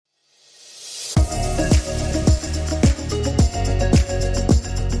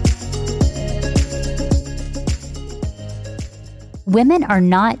Women are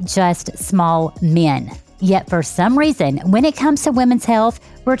not just small men. Yet for some reason, when it comes to women's health,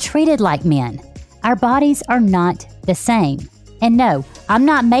 we're treated like men. Our bodies are not the same. And no, I'm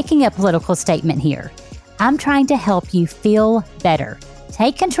not making a political statement here. I'm trying to help you feel better,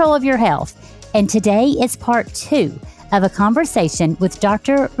 take control of your health. And today is part 2 of a conversation with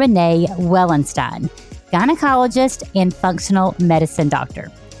Dr. Renee Wellenstein, gynecologist and functional medicine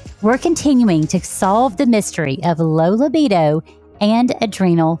doctor. We're continuing to solve the mystery of low libido and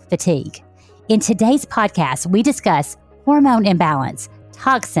adrenal fatigue. In today's podcast, we discuss hormone imbalance,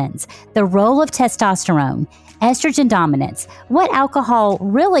 toxins, the role of testosterone, estrogen dominance, what alcohol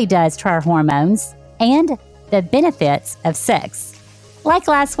really does to our hormones, and the benefits of sex. Like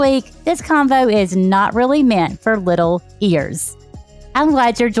last week, this convo is not really meant for little ears. I'm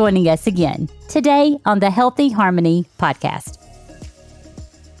glad you're joining us again today on the Healthy Harmony podcast.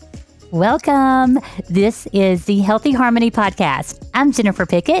 Welcome. This is the Healthy Harmony podcast. I'm Jennifer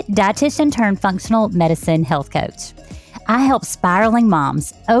Pickett, dietitian turned functional medicine health coach. I help spiraling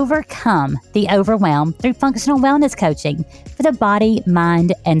moms overcome the overwhelm through functional wellness coaching for the body,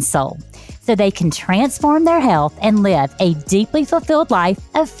 mind, and soul, so they can transform their health and live a deeply fulfilled life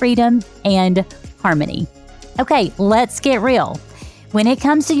of freedom and harmony. Okay, let's get real. When it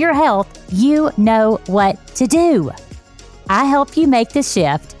comes to your health, you know what to do. I help you make the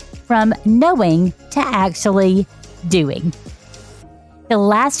shift from knowing to actually doing. The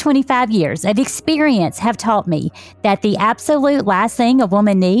last 25 years of experience have taught me that the absolute last thing a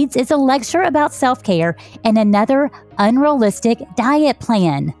woman needs is a lecture about self-care and another unrealistic diet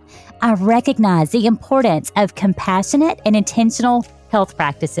plan. I recognize the importance of compassionate and intentional health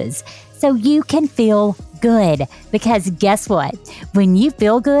practices so you can feel good. Because guess what? When you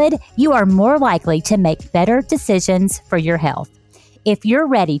feel good, you are more likely to make better decisions for your health. If you're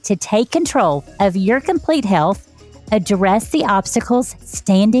ready to take control of your complete health, address the obstacles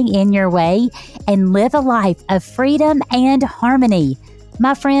standing in your way, and live a life of freedom and harmony,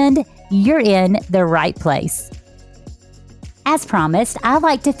 my friend, you're in the right place. As promised, I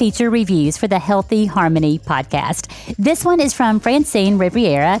like to feature reviews for the Healthy Harmony podcast. This one is from Francine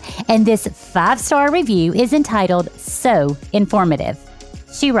Riviera, and this 5-star review is entitled So Informative.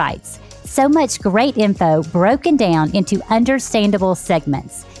 She writes, "So much great info broken down into understandable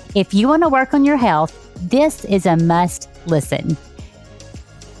segments. If you want to work on your health, this is a must listen."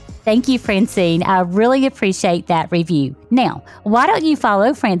 Thank you, Francine. I really appreciate that review. Now, why don't you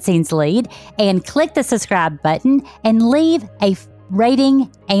follow Francine's lead and click the subscribe button and leave a rating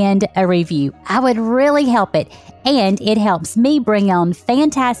and a review. I would really help it. And it helps me bring on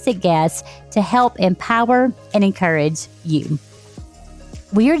fantastic guests to help empower and encourage you.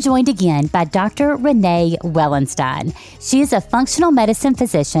 We are joined again by Dr. Renee Wellenstein. She is a functional medicine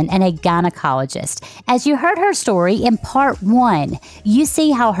physician and a gynecologist. As you heard her story in part 1, you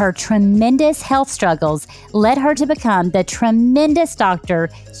see how her tremendous health struggles led her to become the tremendous doctor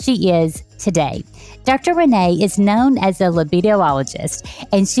she is today. Dr. Renee is known as a libidoologist,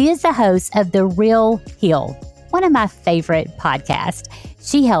 and she is the host of The Real Heal, one of my favorite podcasts.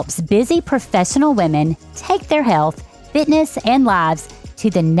 She helps busy professional women take their health, fitness, and lives to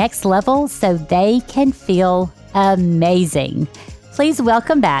the next level so they can feel amazing. Please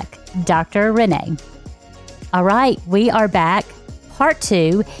welcome back Dr. Renee. All right, we are back. Part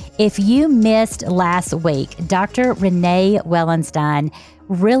 2. If you missed last week, Dr. Renee Wellenstein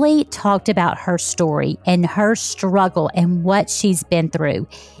really talked about her story and her struggle and what she's been through.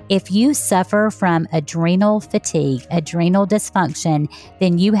 If you suffer from adrenal fatigue, adrenal dysfunction,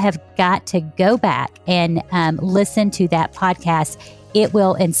 then you have got to go back and listen to that podcast. It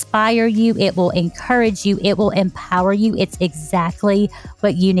will inspire you. It will encourage you. It will empower you. It's exactly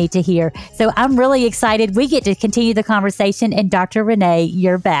what you need to hear. So I'm really excited. We get to continue the conversation. And Dr. Renee,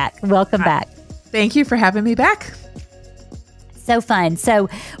 you're back. Welcome back. Thank you for having me back. So fun. So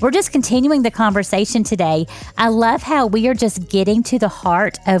we're just continuing the conversation today. I love how we are just getting to the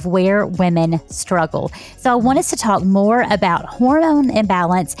heart of where women struggle. So I want us to talk more about hormone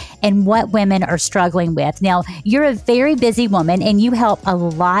imbalance and what women are struggling with. Now, you're a very busy woman and you help a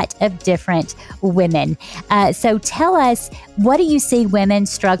lot of different women. So tell us, what do you see women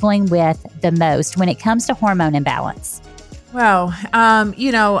struggling with the most when it comes to hormone imbalance? Well,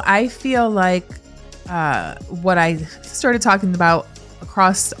 I feel like what I started talking about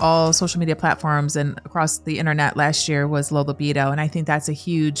across all social media platforms and across the internet last year was low libido. And I think that's a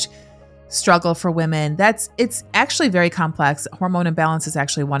huge struggle for women. It's actually very complex. Hormone imbalance is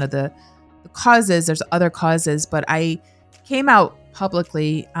actually one of the causes. There's other causes, but I came out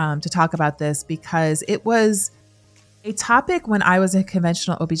publicly to talk about this because it was a topic when I was a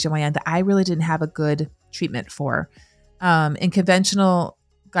conventional OBGYN that I really didn't have a good treatment for. In conventional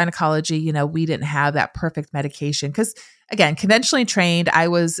gynecology, we didn't have that perfect medication because, again, conventionally trained, I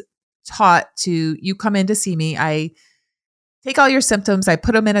was taught to, you come in to see me, I take all your symptoms, I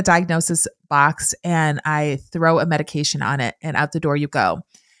put them in a diagnosis box, and I throw a medication on it, and out the door you go.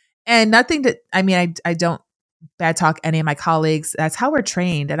 And nothing to, I don't bad talk any of my colleagues. That's how we're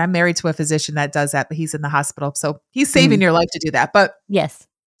trained. And I'm married to a physician that does that, but he's in the hospital. So he's saving your life to do that. But yes,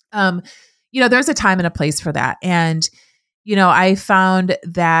 there's a time and a place for that. And, I found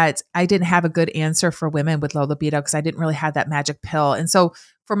that I didn't have a good answer for women with low libido because I didn't really have that magic pill. And so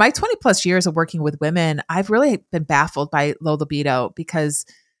for my 20 plus years of working with women, I've really been baffled by low libido because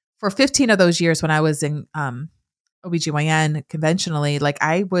for 15 of those years when I was in OBGYN conventionally, like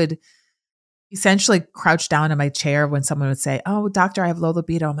I would essentially crouch down in my chair when someone would say, "Oh, doctor, I have low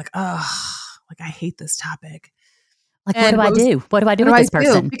libido." I'm like, "Oh, like I hate this topic." Like, what do I do? What do I do with this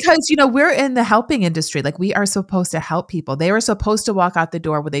person? Because, we're in the helping industry. Like we are supposed to help people. They were supposed to walk out the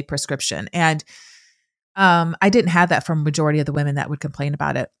door with a prescription. And I didn't have that from a majority of the women that would complain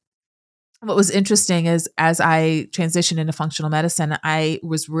about it. What was interesting is as I transitioned into functional medicine, I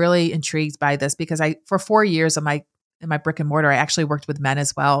was really intrigued by this because for 4 years in my brick and mortar, I actually worked with men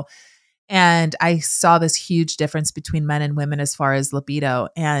as well. And I saw this huge difference between men and women as far as libido.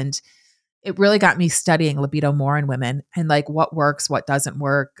 And it really got me studying libido more in women and like what works, what doesn't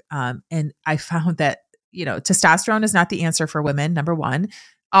work. And I found that, testosterone is not the answer for women, number one.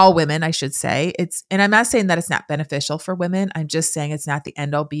 All women, I should say. And I'm not saying that it's not beneficial for women. I'm just saying it's not the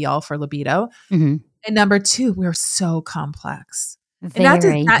end all be all for libido. Mm-hmm. And number two, we're so complex.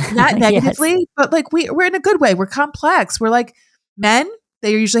 Very. And not negatively, yes. But like we're in a good way. We're complex. We're like men,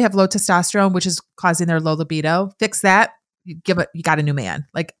 they usually have low testosterone, which is causing their low libido. Fix that. You got a new man,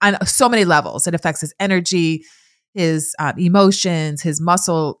 like on so many levels. It affects his energy, his emotions, his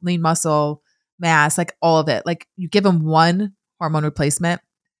lean muscle mass, like all of it. Like you give him one hormone replacement,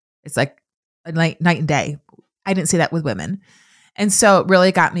 it's like a night and day. I didn't see that with women. And so it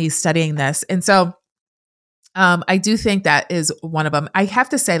really got me studying this. And so I do think that is one of them. I have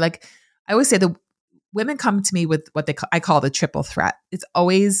to say, like I always say, the women come to me with what I call the triple threat. It's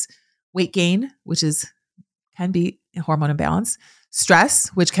always weight gain, which can be a hormone imbalance, stress,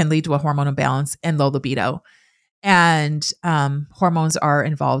 which can lead to a hormone imbalance, and low libido. And hormones are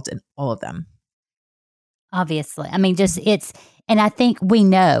involved in all of them. Obviously. And I think we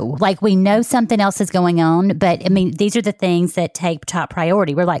know something else is going on, but these are the things that take top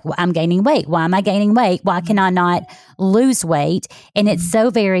priority. We're like, well, I'm gaining weight. Why am I gaining weight? Why can I not lose weight? And it's so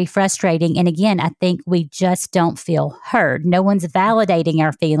very frustrating. And again, I think we just don't feel heard. No one's validating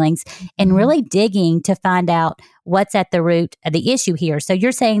our feelings and really digging to find out what's at the root of the issue here. So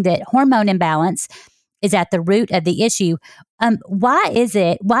you're saying that hormone imbalance is at the root of the issue. Why is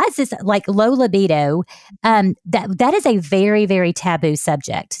this like low libido? That is a very, very taboo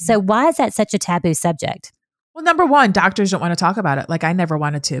subject. So why is that such a taboo subject? Well, number one, doctors don't want to talk about it. Like I never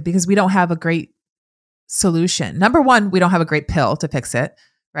wanted to because we don't have a great solution. Number one, we don't have a great pill to fix it,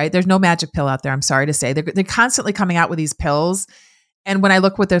 right? There's no magic pill out there. I'm sorry to say. They're constantly coming out with these pills. And when I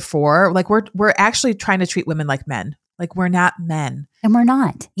look what they're for, like we're actually trying to treat women like men. Like we're not men. And we're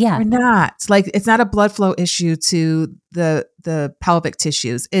not. Yeah. We're not. Like it's not a blood flow issue to the pelvic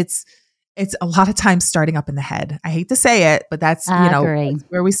tissues. It's a lot of times starting up in the head. I hate to say it, but that's, that's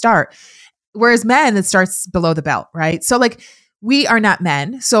where we start. Whereas men, it starts below the belt, right? So like we are not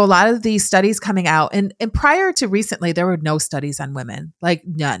men. So a lot of these studies coming out and prior to recently, there were no studies on women, like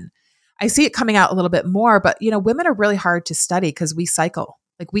none. I see it coming out a little bit more, but women are really hard to study because we cycle.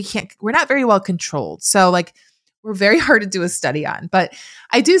 Like we're not very well controlled. So like, we're very hard to do a study on, but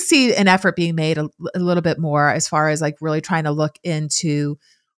I do see an effort being made a little bit more as far as like really trying to look into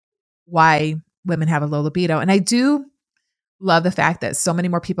why women have a low libido. And I do love the fact that so many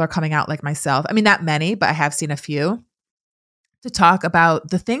more people are coming out like myself. Not many, but I have seen a few to talk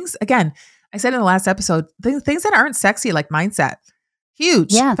about the things, again, I said in the last episode, things that aren't sexy, like mindset,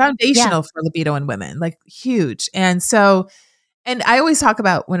 huge, foundational for libido in women, like huge. And so, and I always talk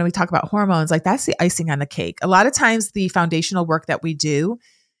about when we talk about hormones, like that's the icing on the cake. A lot of times the foundational work that we do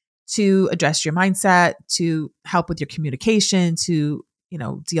to address your mindset, to help with your communication, to,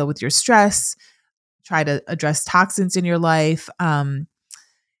 deal with your stress, try to address toxins in your life. And,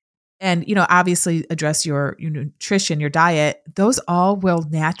 obviously address your nutrition, your diet, those all will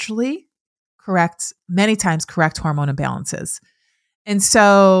naturally many times correct hormone imbalances. And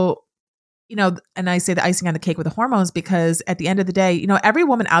so, and I say the icing on the cake with the hormones because at the end of the day, every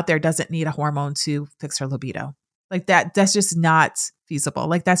woman out there doesn't need a hormone to fix her libido. Like that's just not feasible.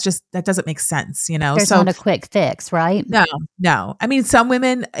 Like that doesn't make sense, There's So not a quick fix, right? no. I mean, some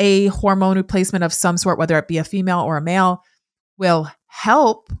women, a hormone replacement of some sort, whether it be a female or a male, will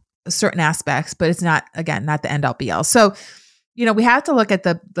help certain aspects, but it's not, again, not the end all be all. So, we have to look at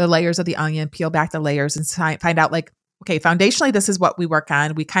the layers of the onion, peel back the layers and find out like, okay, foundationally, this is what we work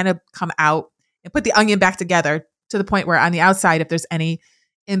on. We kind of come out and put the onion back together to the point where on the outside, if there's any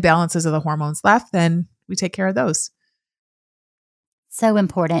imbalances of the hormones left, then we take care of those. So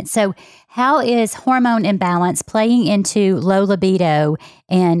important. So how is hormone imbalance playing into low libido,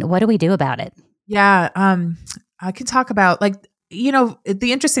 and what do we do about it? Yeah. I can talk about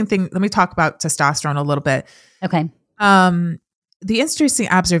the interesting thing. Let me talk about testosterone a little bit. Okay. The interesting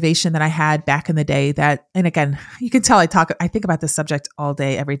observation that I had back in the day and again, you can tell I think about this subject all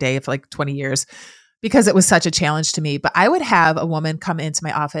day, every day for like 20 years because it was such a challenge to me. But I would have a woman come into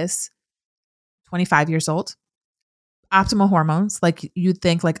my office, 25 years old, optimal hormones. Like you'd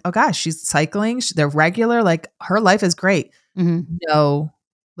think like, oh gosh, she's cycling. They're regular. Like her life is great. Mm-hmm. No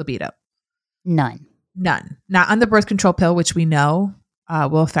libido. None. Not on the birth control pill, which we know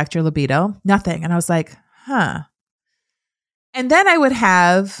will affect your libido. Nothing. And I was like, huh. And then I would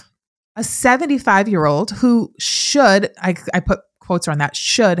have a 75-year-old who should, I put quotes on that,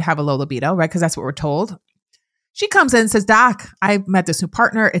 should have a low libido, right? Because that's what we're told. She comes in and says, Doc, I met this new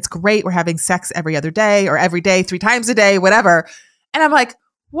partner. It's great. We're having sex every other day or every day, 3 times a day, whatever. And I'm like,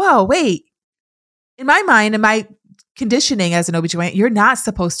 whoa, wait. In my mind, in my conditioning as an OBGYN, you're not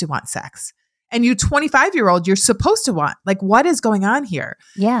supposed to want sex. And you 25-year-old, you're supposed to want. Like, what is going on here?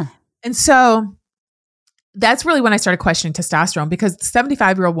 Yeah. And so that's really when I started questioning testosterone because the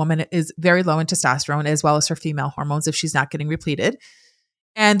 75-year-old woman is very low in testosterone as well as her female hormones if she's not getting repleted.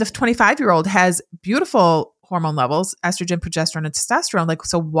 And the 25-year-old has beautiful hormone levels, estrogen, progesterone, and testosterone. Like,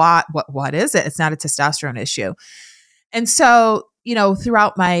 so what is it? It's not a testosterone issue. And so,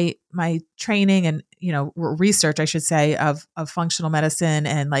 throughout my training and, research, I should say, of functional medicine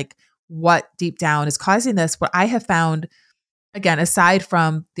and like what deep down is causing this, what I have found, again, aside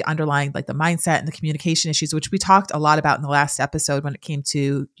from the underlying, like the mindset and the communication issues, which we talked a lot about in the last episode when it came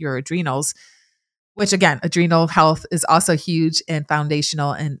to your adrenals, which again, adrenal health is also huge and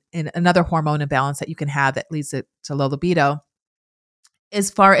foundational and another hormone imbalance that you can have that leads to low libido.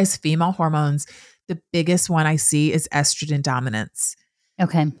 As far as female hormones, the biggest one I see is estrogen dominance.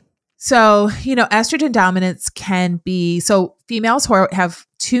 Okay. So, estrogen dominance can be, so females have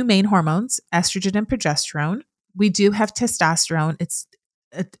 2 main hormones, estrogen and progesterone. We do have testosterone. It's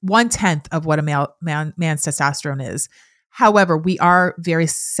 1/10 of what a man's testosterone is. However, we are very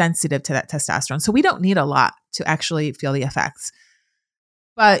sensitive to that testosterone. So we don't need a lot to actually feel the effects.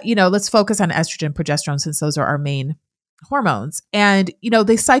 But, let's focus on estrogen and progesterone since those are our main hormones. And,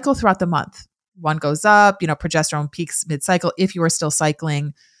 they cycle throughout the month. One goes up, progesterone peaks mid-cycle. If you are still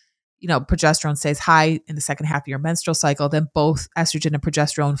cycling, progesterone stays high in the second half of your menstrual cycle, then both estrogen and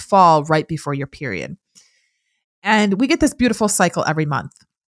progesterone fall right before your period. And we get this beautiful cycle every month.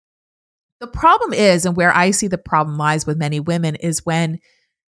 The problem is, and where I see the problem lies with many women, is when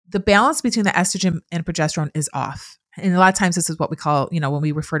the balance between the estrogen and progesterone is off. And a lot of times this is what we call, when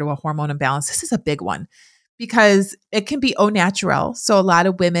we refer to a hormone imbalance, this is a big one because it can be au naturel. So a lot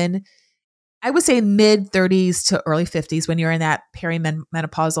of women, I would say mid 30s to early 50s, when you're in that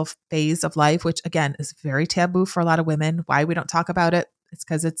perimenopausal phase of life, which again is very taboo for a lot of women. Why we don't talk about it? It's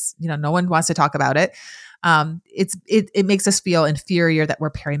because it's, no one wants to talk about it. It makes us feel inferior that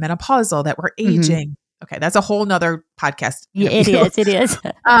we're perimenopausal, that we're aging. Mm-hmm. Okay. That's a whole nother podcast. Yeah, it is.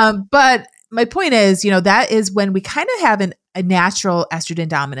 But my point is, that is when we kind of have a natural estrogen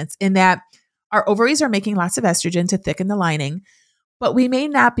dominance in that our ovaries are making lots of estrogen to thicken the lining, but we may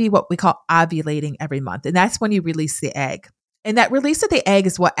not be what we call ovulating every month. And that's when you release the egg. And that release of the egg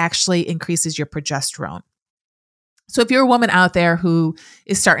is what actually increases your progesterone. So if you're a woman out there who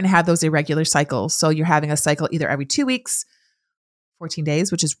is starting to have those irregular cycles, so you're having a cycle either every 2 weeks, 14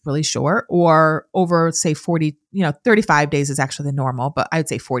 days, which is really short, or over say 40, 35 days is actually the normal, but I would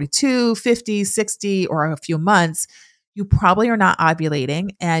say 42, 50, 60, or a few months, you probably are not ovulating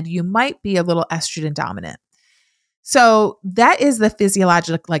and you might be a little estrogen dominant. So that is the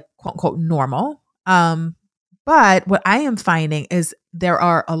physiologic, like quote unquote normal. But what I am finding is there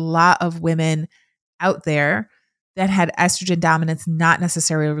are a lot of women out there that had estrogen dominance, not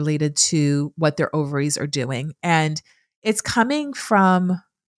necessarily related to what their ovaries are doing. And it's coming from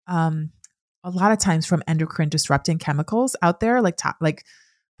a lot of times from endocrine disrupting chemicals out there, like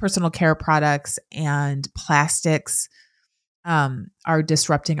personal care products and plastics are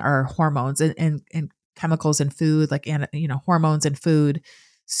disrupting our hormones and chemicals in food, like hormones in food.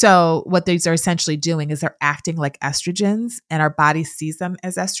 So what these are essentially doing is they're acting like estrogens, and our body sees them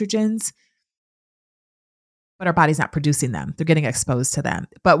as estrogens, but our body's not producing them. They're getting exposed to them,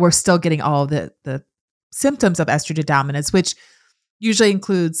 but we're still getting all the symptoms of estrogen dominance, which usually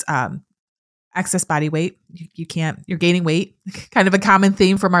includes excess body weight. You're gaining weight, kind of a common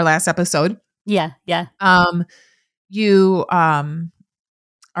theme from our last episode. Yeah. You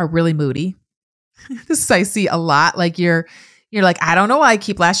are really moody. This I see a lot. Like you're like, I don't know why I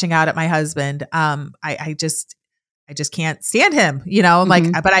keep lashing out at my husband. I just can't stand him,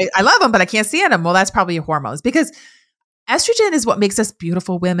 like, but I love him, but I can't stand him. Well, that's probably your hormones, because estrogen is what makes us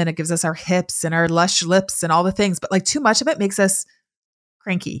beautiful women. It gives us our hips and our lush lips and all the things, but like too much of it makes us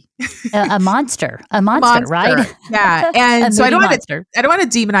cranky. a monster, right? Yeah. And so I don't want to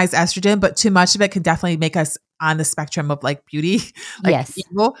demonize estrogen, but too much of it can definitely make us on the spectrum of like beauty, like yes.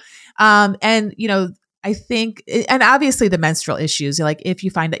 evil. And I think, and obviously the menstrual issues, like if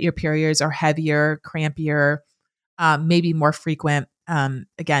you find that your periods are heavier, crampier, maybe more frequent,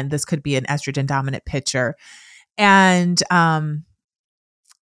 again, this could be an estrogen dominant picture. And,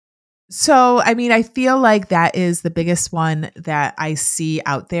 so, I mean, I feel like that is the biggest one that I see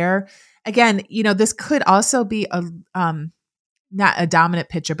out there. Again, this could also be not a dominant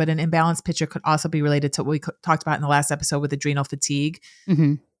picture, but an imbalanced picture could also be related to what we talked about in the last episode with adrenal fatigue,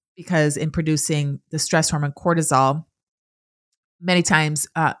 because in producing the stress hormone cortisol, many times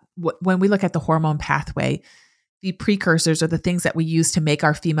when we look at the hormone pathway, the precursors or the things that we use to make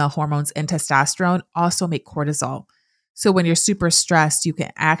our female hormones and testosterone also make cortisol. So when you're super stressed, you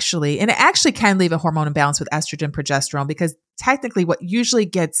can and it actually can leave a hormone imbalance with estrogen, progesterone, because technically what usually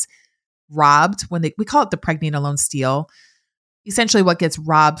gets robbed we call it the pregnenolone steal. Essentially what gets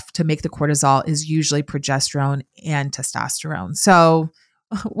robbed to make the cortisol is usually progesterone and testosterone. So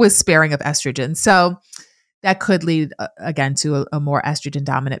with sparing of estrogen. So that could lead again to a more estrogen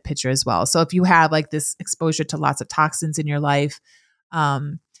dominant picture as well. So if you have like this exposure to lots of toxins in your life,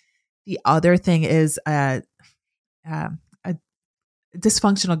 the other thing is a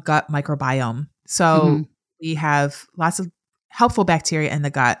dysfunctional gut microbiome. So we have lots of helpful bacteria in the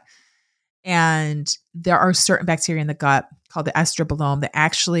gut, and there are certain bacteria in the gut called the estrobolome that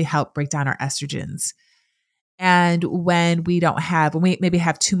actually help break down our estrogens. And when we maybe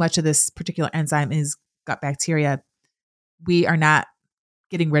have too much of this particular enzyme is gut bacteria, we are not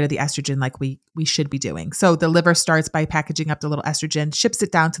getting rid of the estrogen like we should be doing. So the liver starts by packaging up the little estrogen, ships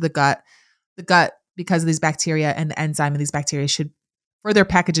it down to the gut. The gut, because of these bacteria and the enzyme in these bacteria, should further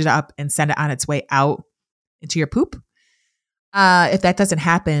package it up and send it on its way out into your poop. If that doesn't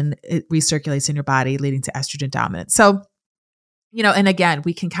happen, it recirculates in your body, leading to estrogen dominance. So, and again,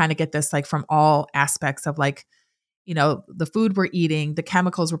 we can kind of get this like from all aspects of like, the food we're eating, the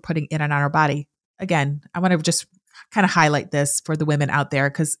chemicals we're putting in and on our body. Again, I want to just kind of highlight this for the women out there,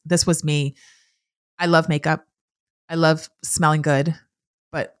 because this was me. I love makeup. I love smelling good.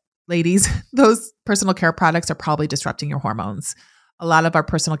 But ladies, those personal care products are probably disrupting your hormones. A lot of our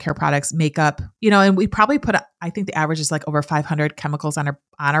personal care products, makeup, and we probably I think the average is like over 500 chemicals on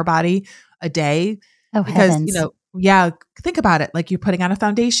our body a day. Oh, because, heavens. think about it. Like you're putting on a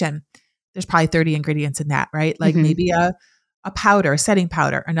foundation. There's probably 30 ingredients in that, right? Like maybe a powder, a setting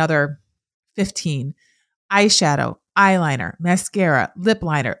powder, another 15, eyeshadow, eyeliner, mascara, lip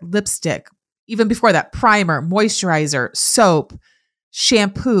liner, lipstick. Even before that, primer, moisturizer, soap,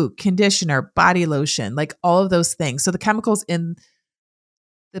 shampoo, conditioner, body lotion, like all of those things. So the chemicals in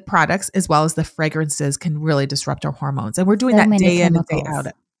the products as well as the fragrances can really disrupt our hormones. And we're doing that day in and day out.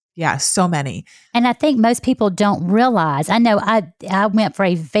 Yeah, so many. And I think most people don't realize, I know I went for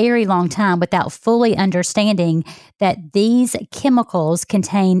a very long time without fully understanding that these chemicals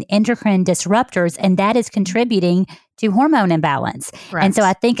contain endocrine disruptors, and that is contributing to hormone imbalance. Correct. And so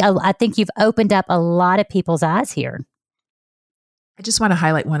I think you've opened up a lot of people's eyes here. I just want to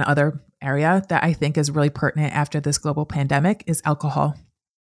highlight one other area that I think is really pertinent after this global pandemic is alcohol.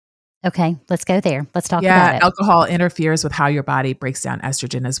 Okay, let's go there. Let's talk about it. Alcohol interferes with how your body breaks down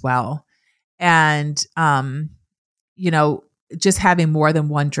estrogen as well. And, just having more than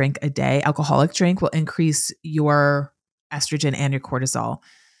one drink a day, alcoholic drink, will increase your estrogen and your cortisol.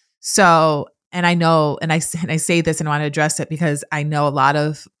 So, and I know, and I say this and I want to address it because I know a lot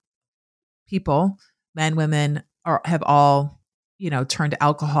of people, men, women, have all, turned to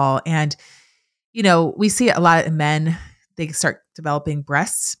alcohol. And, we see a lot of men, they start developing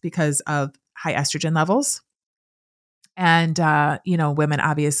breasts because of high estrogen levels. And, women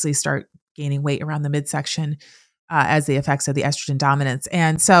obviously start gaining weight around the midsection as the effects of the estrogen dominance.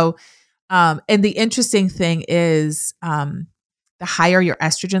 And so, and the interesting thing is the higher your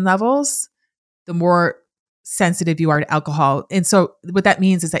estrogen levels, the more sensitive you are to alcohol. And so what that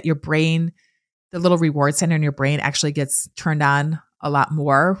means is that your brain, the little reward center in your brain actually gets turned on a lot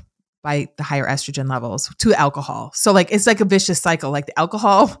more by the higher estrogen levels to alcohol. So like, it's like a vicious cycle. Like the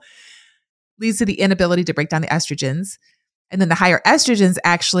alcohol leads to the inability to break down the estrogens. And then the higher estrogens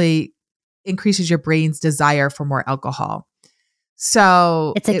actually increases your brain's desire for more alcohol.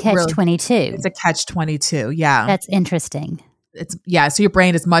 So it's a catch-22. It's a catch-22. Yeah. That's interesting. So your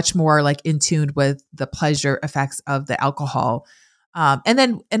brain is much more like in tune with the pleasure effects of the alcohol.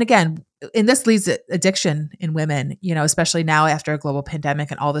 And this leads to addiction in women, especially now after a global pandemic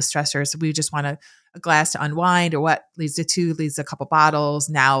and all the stressors. We just want a glass to unwind, or what leads to two, leads to a couple bottles.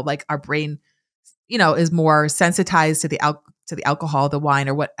 Now, like our brain, is more sensitized to the alcohol, the wine,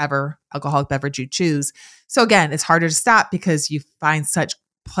 or whatever alcoholic beverage you choose. So again, it's harder to stop because you find such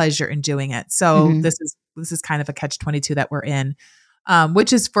pleasure in doing it. So this is kind of a catch-22 that we're in,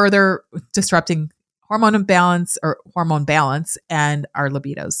 which is further disrupting hormone balance and our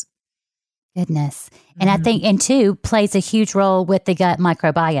libidos. Goodness. And I think, and two, plays a huge role with the gut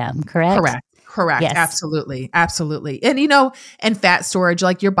microbiome, correct? Correct. Yes. Absolutely. And, and fat storage,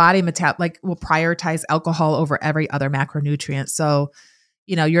 like your body will prioritize alcohol over every other macronutrient. So,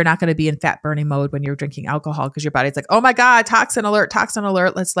 you're not going to be in fat burning mode when you're drinking alcohol, because your body's like, oh my God, toxin alert.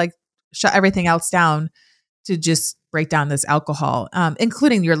 Let's like shut everything else down to just break down this alcohol,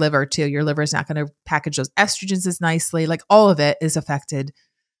 including your liver too. Your liver is not going to package those estrogens as nicely. Like all of it is affected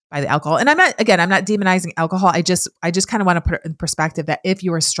by the alcohol. And I'm not demonizing alcohol. I just kind of want to put it in perspective that if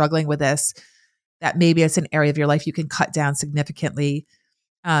you are struggling with this, that maybe it's an area of your life you can cut down significantly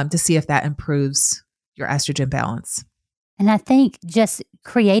to see if that improves your estrogen balance. And I think just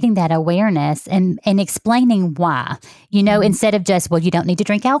creating that awareness and explaining why, instead of just, well, you don't need to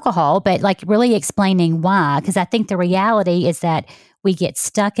drink alcohol, but like really explaining why. Because I think the reality is that we get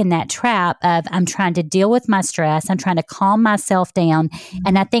stuck in that trap of, I'm trying to deal with my stress. I'm trying to calm myself down.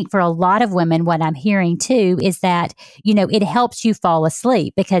 And I think for a lot of women, what I'm hearing too is that, it helps you fall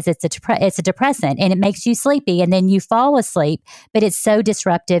asleep because it's a depressant and it makes you sleepy, and then you fall asleep, but it's so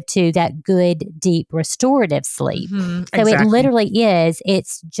disruptive to that good, deep, restorative sleep. So Exactly. It literally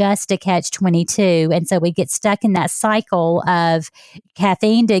it's just a catch-22. And so we get stuck in that cycle of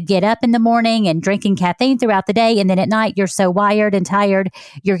caffeine to get up in the morning and drinking caffeine throughout the day. And then at night, you're so wired and tired,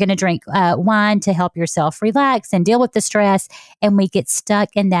 you're going to drink wine to help yourself relax and deal with the stress. And we get stuck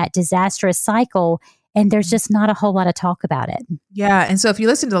in that disastrous cycle. And there's just not a whole lot of talk about it. Yeah. And so if you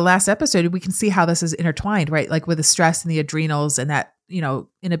listen to the last episode, we can see how this is intertwined, right? Like with the stress and the adrenals and that,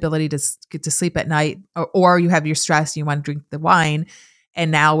 inability to get to sleep at night, or you have your stress and you want to drink the wine.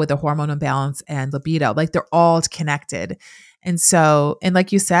 And now with the hormone imbalance and libido, like they're all connected. And so, and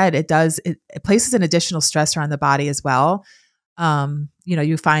like you said, it places an additional stressor on the body as well.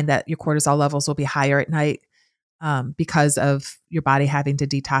 You find that your cortisol levels will be higher at night because of your body having to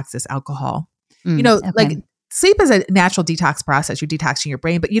detox this alcohol. Okay. Like sleep is a natural detox process. You're detoxing your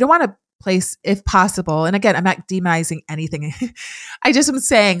brain, but you don't want to place, if possible. And again, I'm not demonizing anything. I just am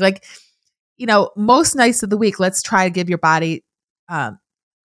saying, like, most nights of the week, let's try to give your body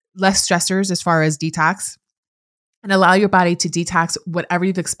less stressors as far as detox, and allow your body to detox whatever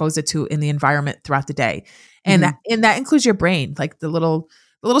you've exposed it to in the environment throughout the day. And that includes your brain. Like the little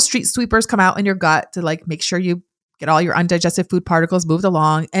street sweepers come out in your gut to like make sure you get all your undigested food particles moved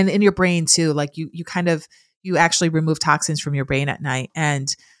along, and in your brain too. Like you actually remove toxins from your brain at night,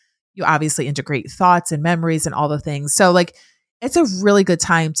 and you obviously integrate thoughts and memories and all the things. So like it's a really good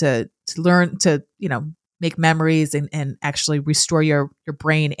time to learn to, make memories and actually restore your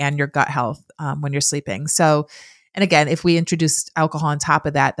brain and your gut health when you're sleeping. So, and again, if we introduce alcohol on top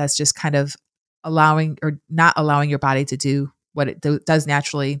of that, that's just kind of allowing or not allowing your body to do what it does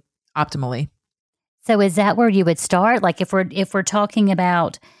naturally, optimally. So is that where you would start? Like if we're talking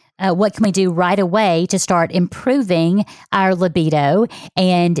about what can we do right away to start improving our libido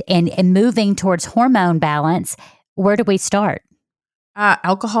and moving towards hormone balance, where do we start?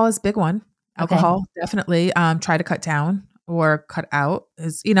 Alcohol is a big one. Alcohol, definitely. Try to cut down or cut out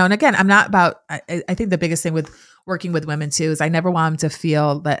is, and again, I'm not about, I think the biggest thing with working with women too is I never want them to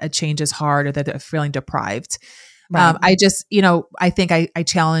feel that a change is hard or that they're feeling deprived. Right. I just, I think I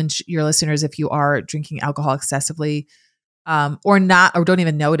challenge your listeners, if you are drinking alcohol excessively, or not, or don't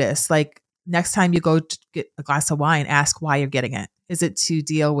even notice, like next time you go to get a glass of wine, ask why you're getting it. Is it to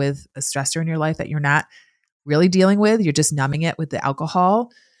deal with a stressor in your life that you're not really dealing with? You're just numbing it with the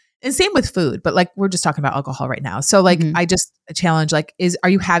alcohol. And same with food, but like we're just talking about alcohol right now. So like I just challenge, like, are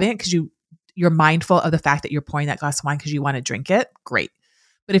you having it because you're mindful of the fact that you're pouring that glass of wine because you want to drink it? Great.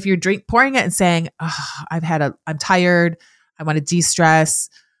 But if you're pouring it and saying, I'm tired, I want to de-stress,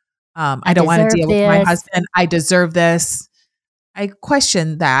 I don't want to deal with my this. husband. I deserve this. I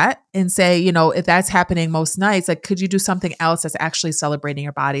question that and say, if that's happening most nights, like, could you do something else that's actually celebrating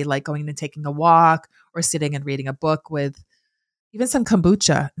your body, like going and taking a walk or sitting and reading a book with even some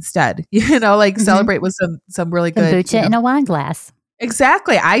kombucha instead, like Mhm. celebrate with some really good, Kombucha in a wine glass.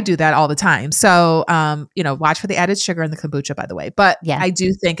 exactly. I do that all the time. So, watch for the added sugar in the kombucha, by the way. But Yeah. I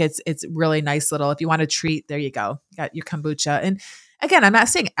do think it's really nice little, if you want to treat, there you go. You got your kombucha. And again, I'm not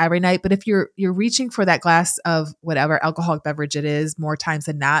saying every night, but if you're reaching for that glass of whatever alcoholic beverage it is more times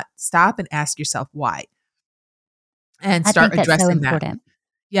than not, stop and ask yourself why and I start think that's so addressing that. important.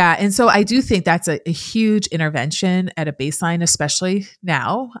 Yeah. And so I do think that's a huge intervention at a baseline, especially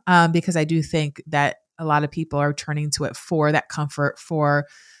now, because I do think that a lot of people are turning to it for that comfort.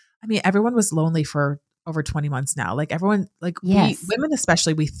 Everyone was lonely for over 20 months now. Like everyone, like Yes. women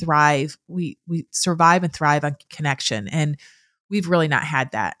especially, we thrive, we survive and thrive on connection. And we've really not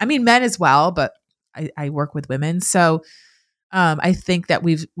had that. I mean, men as well, but I work with women. So I think that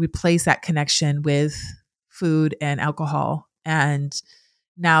we've replaced that connection with food and alcohol. And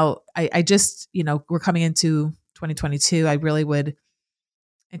now I just, we're coming into 2022. I really would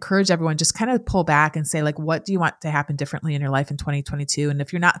encourage everyone just kind of pull back and say, like, what do you want to happen differently in your life in 2022? And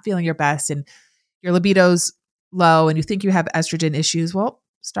if you're not feeling your best and your libido's low and you think you have estrogen issues, well,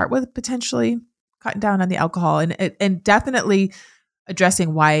 start with potentially cutting down on the alcohol and definitely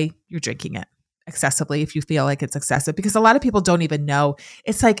addressing why you're drinking it excessively if you feel like it's excessive, because a lot of people don't even know.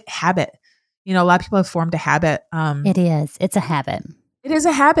 It's like habit. A lot of people have formed a habit. It is. It's a habit. It is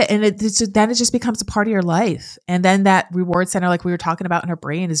a habit, and then it just becomes a part of your life. And then that reward center, like we were talking about in our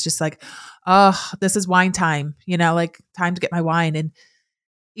brain, is just like, oh, this is wine time, like time to get my wine. And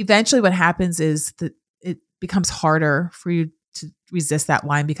eventually what happens is that it becomes harder for you to resist that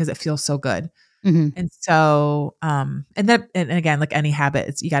wine because it feels so good. Mm-hmm. And so, and again, like any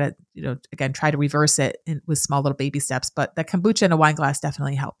habit, you got to, again, try to reverse it with small little baby steps. But that kombucha in a wine glass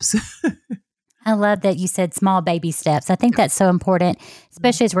definitely helps. I love that you said small baby steps. I think that's so important,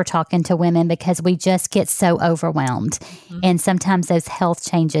 especially as we're talking to women, because we just get so overwhelmed. Mm-hmm. And sometimes those health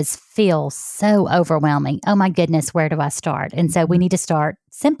changes feel so overwhelming. Oh my goodness, where do I start? And so we need to start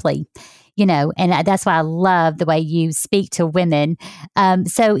simply, and that's why I love the way you speak to women.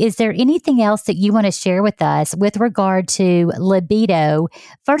 So is there anything else that you want to share with us with regard to libido?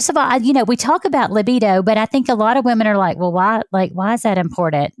 First of all, we talk about libido, but I think a lot of women are like, well, why is that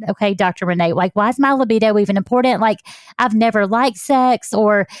important? Okay, Dr. Renee, like, why is my libido even important? Like, I've never liked sex,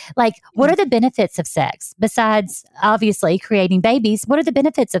 or like, what are the benefits of sex besides obviously creating babies? What are the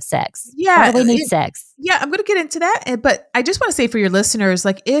benefits of sex? Yeah. Why do we need sex? Yeah, I'm going to get into that. But I just want to say for your listeners,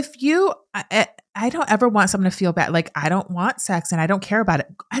 like, if I don't ever want someone to feel bad. Like, I don't want sex and I don't care about it.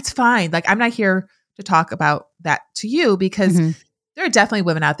 That's fine. Like, I'm not here to talk about that to you, because there are definitely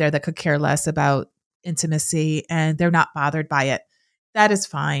women out there that could care less about intimacy and they're not bothered by it. That is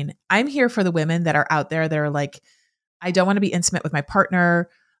fine. I'm here for the women that are out there that are like, I don't want to be intimate with my partner.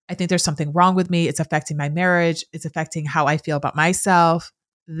 I think there's something wrong with me. It's affecting my marriage. It's affecting how I feel about myself.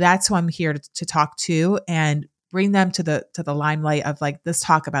 That's who I'm here to talk to and bring them to the limelight of, like, let's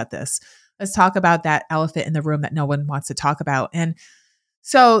talk about this. Let's talk about that elephant in the room that no one wants to talk about. And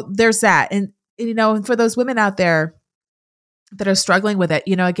so there's that. And and for those women out there that are struggling with it,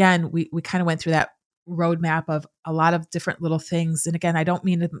 again, we kind of went through that roadmap of a lot of different little things. And again, I don't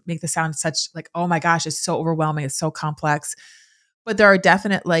mean to make this sound such like, oh my gosh, it's so overwhelming, it's so complex. But there are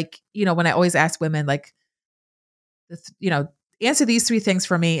definite, like, when I always ask women, like, answer these 3 things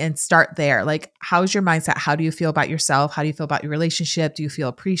for me and start there. Like, how's your mindset? How do you feel about yourself? How do you feel about your relationship? Do you feel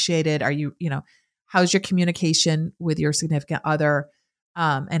appreciated? Are you, how's your communication with your significant other?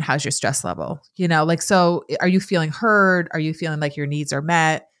 And how's your stress level? So are you feeling heard? Are you feeling like your needs are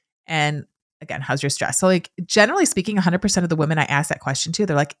met? And again, how's your stress? So, like, generally speaking, 100% of the women I ask that question to,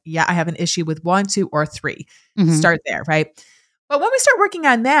 they're like, yeah, I have an issue with 1, 2, or 3. Start there. Right. But when we start working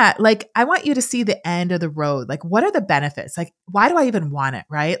on that, like, I want you to see the end of the road. Like, what are the benefits? Like, why do I even want it?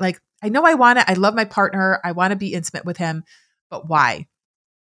 Right. Like, I know I want it. I love my partner. I want to be intimate with him, but why?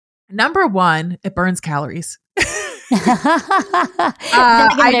 Number 1, it burns calories.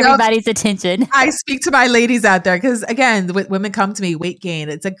 I know everybody's attention. I speak to my ladies out there because, again, women come to me, weight gain.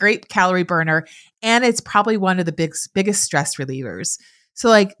 It's a great calorie burner, and it's probably one of the biggest stress relievers. So,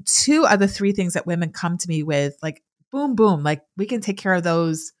 like, 2 of the 3 things that women come to me with, like, boom, boom, like, we can take care of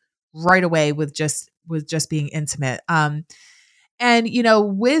those right away with just being intimate. And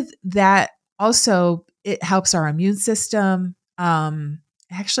with that also, it helps our immune system.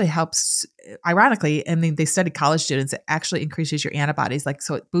 Actually helps, ironically, I mean, they studied college students, it actually increases your antibodies. Like,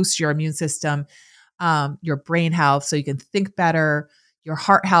 so it boosts your immune system, your brain health, so you can think better. your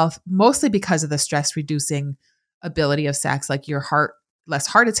heart health, mostly because of the stress reducing ability of sex, like less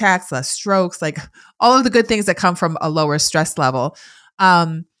heart attacks, less strokes, like all of the good things that come from a lower stress level.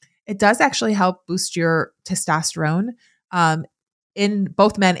 It does actually help boost your testosterone in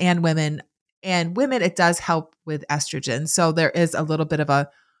both men and women. And women, it does help with estrogen. So there is a little bit of a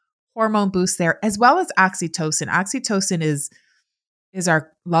hormone boost there, as well as oxytocin. Oxytocin is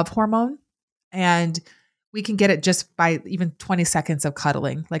our love hormone, and we can get it just by even 20 seconds of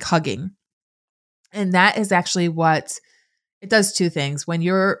cuddling, like hugging. And that is actually what it does. Two things. When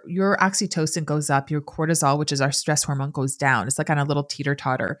your oxytocin goes up, your cortisol, which is our stress hormone, goes down. It's like on a little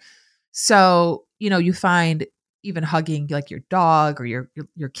teeter-totter. So, you find even hugging like your dog or your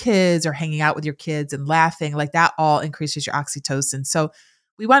kids, or hanging out with your kids and laughing, like that all increases your oxytocin. So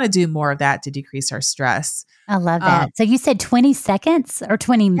we want to do more of that to decrease our stress. I love that. So you said 20 seconds or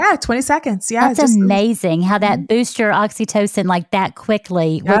 20? Yeah, 20 seconds. Yeah. That's amazing how that boosts your oxytocin like that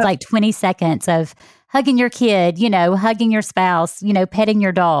quickly with like 20 seconds of hugging your kid, hugging your spouse, petting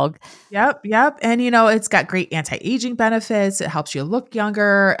your dog. Yep. And, it's got great anti-aging benefits. It helps you look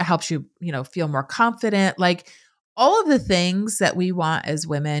younger. It helps you, feel more confident. Like all of the things that we want as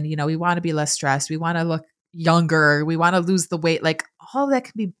women, we want to be less stressed. We want to look younger. We want to lose the weight. Like all of that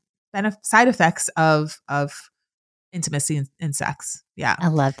can be side effects of intimacy and sex. Yeah. I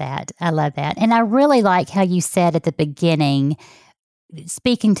love that. And I really like how you said at the beginning,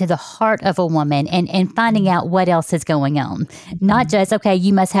 speaking to the heart of a woman and finding out what else is going on. Not just, okay,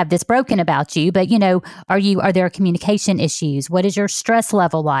 you must have this broken about you, but, are there communication issues? What is your stress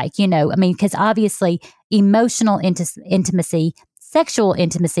level like? Because obviously emotional intimacy, sexual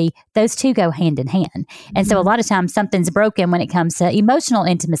intimacy, those two go hand in hand. And so a lot of times something's broken when it comes to emotional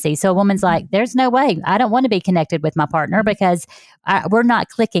intimacy. So a woman's like, there's no way. I don't want to be connected with my partner because we're not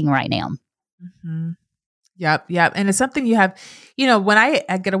clicking right now. Mm-hmm. Yep. And it's something you have, when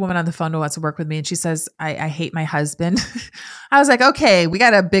I get a woman on the phone who wants to work with me and she says, I hate my husband. I was like, okay, we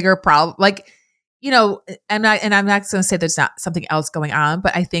got a bigger problem. Like, I'm not going to say there's not something else going on,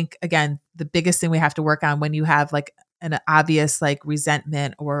 but I think, again, the biggest thing we have to work on when you have like an obvious like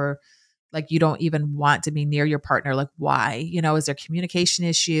resentment, or like you don't even want to be near your partner, like why, is there a communication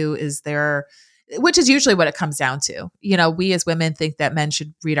issue? Which is usually what it comes down to. We as women think that men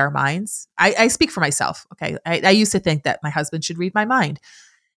should read our minds. I speak for myself. Okay. I used to think that my husband should read my mind,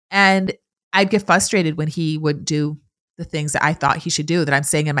 and I'd get frustrated when he would do the things that I thought he should do that I'm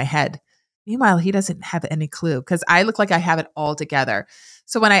saying in my head. Meanwhile, he doesn't have any clue because I look like I have it all together.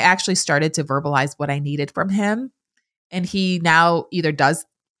 So when I actually started to verbalize what I needed from him, and he now either does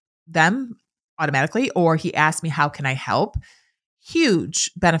them automatically or he asks me, how can I help? Huge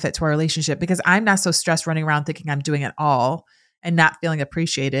benefit to our relationship, because I'm not so stressed running around thinking I'm doing it all and not feeling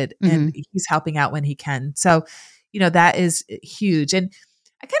appreciated. And he's helping out when he can. So, that is huge. And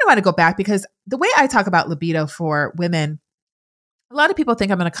I kind of want to go back, because the way I talk about libido for women, a lot of people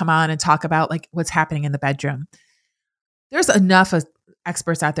think I'm going to come on and talk about like what's happening in the bedroom. There's enough of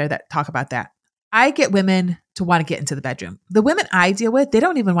experts out there that talk about that. I get women to want to get into the bedroom. The women I deal with, they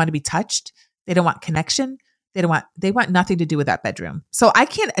don't even want to be touched. They don't want connection. They want nothing to do with that bedroom. So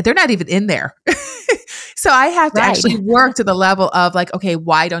they're not even in there. So I have to actually work to the level of like, okay,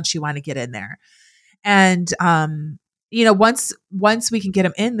 why don't you want to get in there? And, once we can get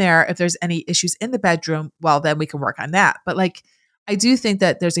them in there, if there's any issues in the bedroom, well, then we can work on that. But like, I do think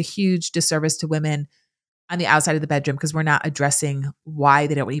that there's a huge disservice to women on the outside of the bedroom, because we're not addressing why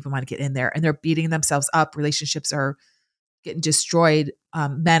they don't even want to get in there, and they're beating themselves up. Relationships are getting destroyed.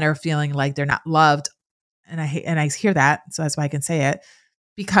 Men are feeling like they're not loved. And I hear that. So that's why I can say it,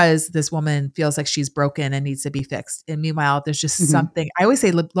 because this woman feels like she's broken and needs to be fixed. And meanwhile, there's just something, I always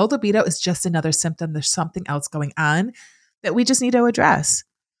say low libido is just another symptom. There's something else going on that we just need to address.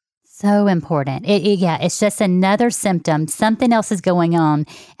 So important. It's just another symptom. Something else is going on.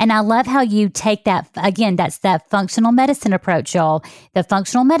 And I love how you take that, again, that's that functional medicine approach, y'all. The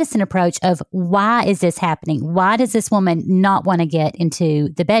functional medicine approach of why is this happening? Why does this woman not want to get into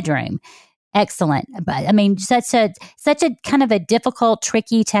the bedroom? Excellent. But I mean, such a kind of a difficult,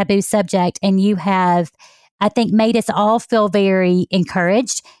 tricky, taboo subject. And you have, I think, made us all feel very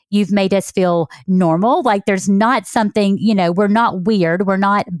encouraged. You've made us feel normal. Like there's not something, we're not weird. We're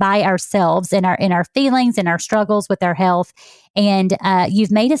not by ourselves in our feelings and our struggles with our health. And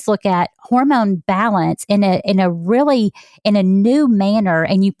you've made us look at hormone balance in a new manner.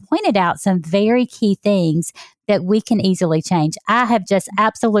 And you pointed out some very key things that we can easily change. I have just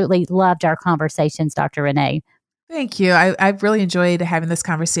absolutely loved our conversations, Dr. Renee. Thank you. I've really enjoyed having this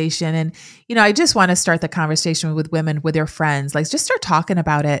conversation. And, I just want to start the conversation with women, with their friends. Like, just start talking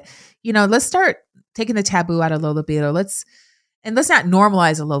about it. Let's start taking the taboo out of low libido. And let's not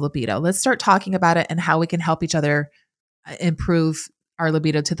normalize a low libido. Let's start talking about it and how we can help each other improve our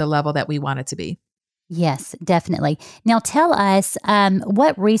libido to the level that we want it to be. Yes, definitely. Now tell us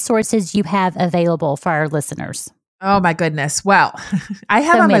what resources you have available for our listeners. Oh my goodness. Well, I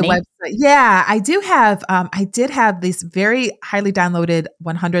have So on many. my website. Yeah, I do have, I did have these very highly downloaded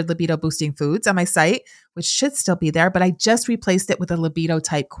 100 libido boosting foods on my site, which should still be there, but I just replaced it with a libido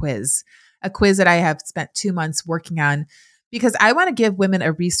type quiz, a quiz that I have spent 2 months working on because I want to give women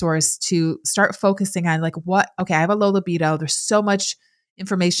a resource to start focusing on like okay, I have a low libido. There's so much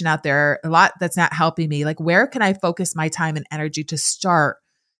information out there, a lot that's not helping me. Like, where can I focus my time and energy to start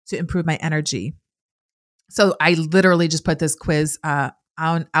to improve my energy? So I literally just put this quiz out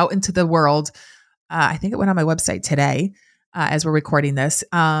into the world. I think it went on my website today as we're recording this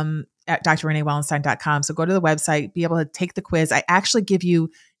at drreneewallenstein.com. So go to the website, be able to take the quiz. I actually give you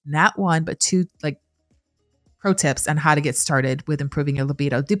not one, but 2 like pro tips on how to get started with improving your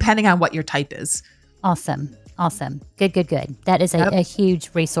libido, depending on what your type is. Awesome. Good. That is a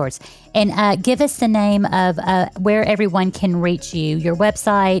huge resource. And give us the name of where everyone can reach you, your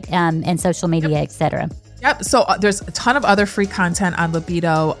website and social media, et cetera. Yep. So there's a ton of other free content on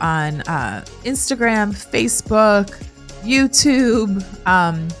libido on Instagram, Facebook, YouTube.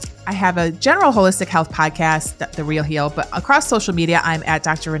 I have a general holistic health podcast, The Real Heal, but across social media, I'm at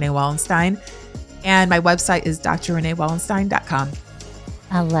Dr. Renee Wallenstein. And my website is drreneewallenstein.com.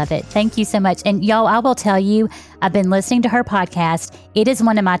 I love it. Thank you so much. And y'all, I will tell you, I've been listening to her podcast. It is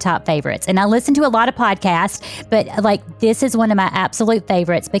one of my top favorites. And I listen to a lot of podcasts, but like this is one of my absolute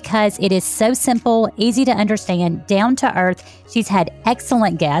favorites because it is so simple, easy to understand, down to earth. She's had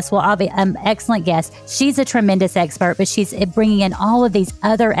excellent guests. Well, I'll be excellent guests. She's a tremendous expert, but she's bringing in all of these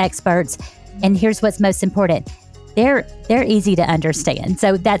other experts. And here's what's most important. They're easy to understand.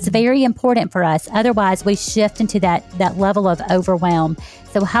 So that's very important for us. Otherwise, we shift into that level of overwhelm.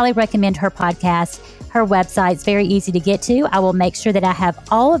 So highly recommend her podcast. Her website's very easy to get to. I will make sure that I have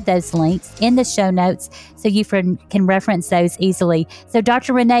all of those links in the show notes so you can reference those easily. So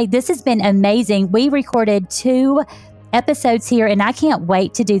Dr. Renee, this has been amazing. We recorded 2 episodes here, and I can't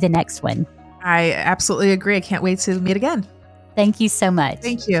wait to do the next one. I absolutely agree. I can't wait to meet again. Thank you so much.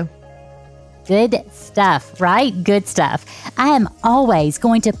 Thank you. Good stuff, right? Good stuff. I am always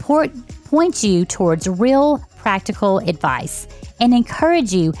going to point you towards real practical advice and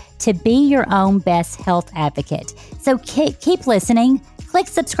encourage you to be your own best health advocate. So keep listening, click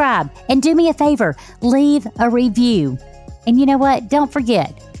subscribe, and do me a favor, leave a review. And you know what? Don't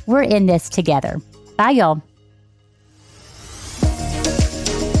forget, we're in this together. Bye, y'all.